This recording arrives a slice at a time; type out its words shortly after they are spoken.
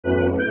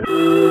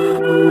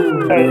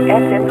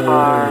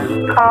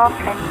ASMR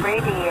Coffin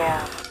Radio.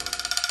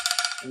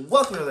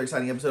 Welcome to another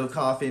exciting episode of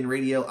Coffin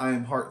Radio. I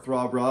am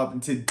Heartthrob Rob,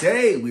 and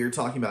today we are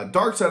talking about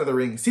Darkside of the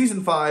Ring,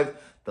 Season 5,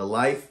 The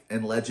Life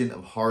and Legend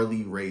of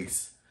Harley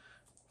Race.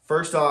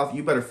 First off,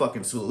 you better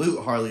fucking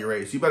salute Harley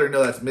Race. You better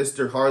know that's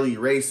Mr. Harley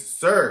Race,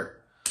 sir.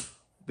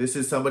 This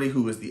is somebody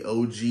who was the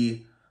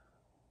OG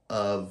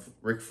of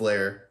Ric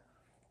Flair.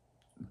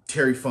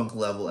 Terry Funk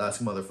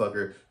level-esque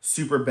motherfucker.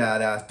 Super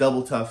badass,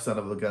 double tough son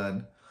of a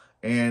gun.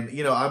 And,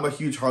 you know, I'm a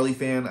huge Harley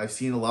fan. I've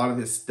seen a lot of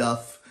his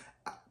stuff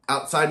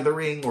outside of the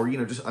ring, or, you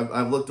know, just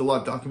I've looked a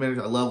lot of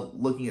documentaries. I love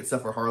looking at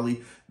stuff for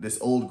Harley, this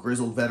old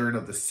grizzled veteran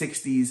of the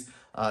 60s.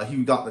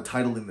 He got the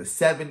title in the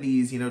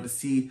 70s. You know, to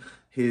see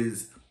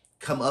his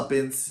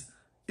comeuppance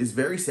is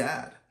very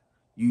sad.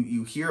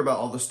 You hear about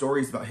all the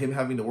stories about him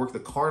having to work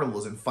the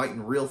carnivals and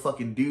fighting real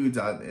fucking dudes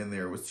out in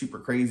there. It was super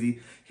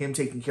crazy. Him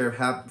taking care of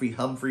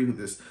Humphrey, who's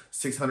this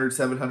 600,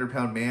 700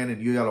 pound man,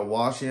 and you gotta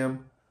wash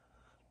him.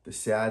 The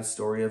sad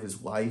story of his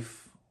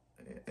wife,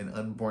 an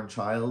unborn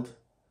child,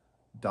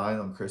 dying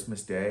on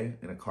Christmas Day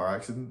in a car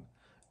accident.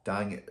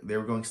 They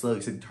were going slow.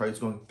 He said Harley's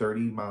going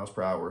 30 miles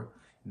per hour.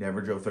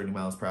 Never drove 30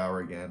 miles per hour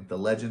again. The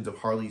legends of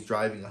Harley's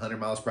driving 100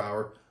 miles per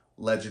hour,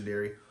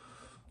 legendary.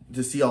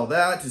 To see all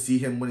that, to see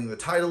him winning the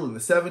title in the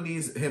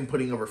 70s, him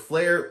putting over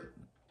Flair.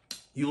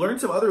 You learn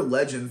some other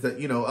legends that,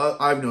 you know,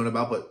 I've known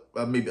about,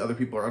 but maybe other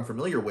people are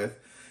unfamiliar with,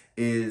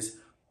 is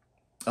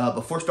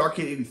before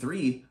Starrcade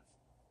 83,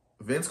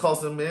 Vince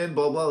calls him in,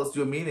 blah, blah, let's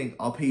do a meeting.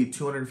 I'll pay you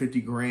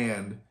 250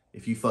 grand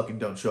if you fucking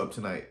don't show up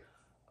tonight.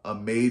 A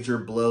major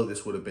blow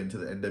this would have been to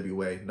the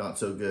NWA. Not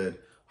so good.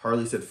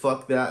 Harley said,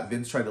 fuck that.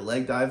 Vince tried to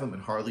leg dive him,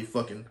 and Harley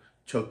fucking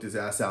choked his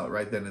ass out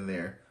right then and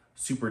there.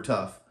 Super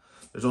tough.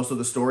 There's also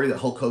the story that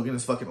Hulk Hogan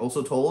has fucking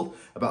also told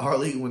about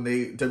Harley when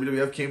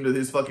WWF came to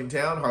his fucking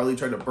town. Harley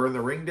tried to burn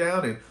the ring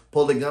down and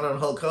pulled a gun on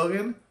Hulk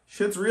Hogan.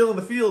 Shit's real in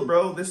the field,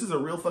 bro. This is a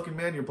real fucking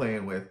man you're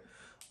playing with.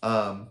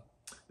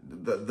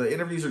 The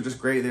interviews are just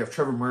great. They have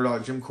Trevor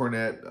Murdoch, Jim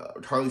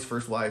Cornette, Harley's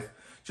first wife.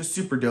 Just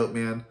super dope,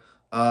 man.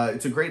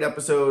 It's a great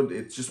episode.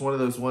 It's just one of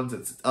those ones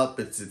that's up,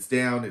 it's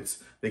down.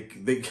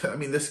 I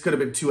mean, this could have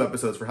been 2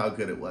 episodes for how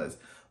good it was.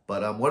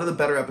 But one of the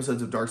better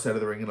episodes of Darkside of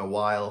the Ring in a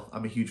while.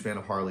 I'm a huge fan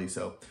of Harley,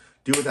 so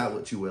do with that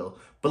what you will.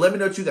 But let me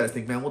know what you guys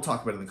think, man. We'll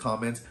talk about it in the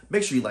comments.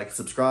 Make sure you like and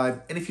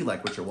subscribe. And if you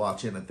like what you're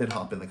watching, then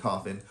hop in the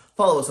coffin.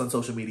 Follow us on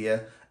social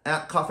media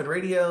at Coffin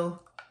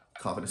Radio.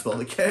 Coffin is spelled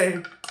with a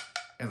K.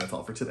 And that's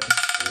all for today.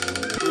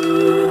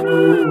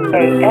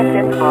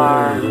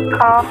 ASMR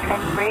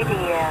Coffin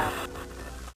Radio.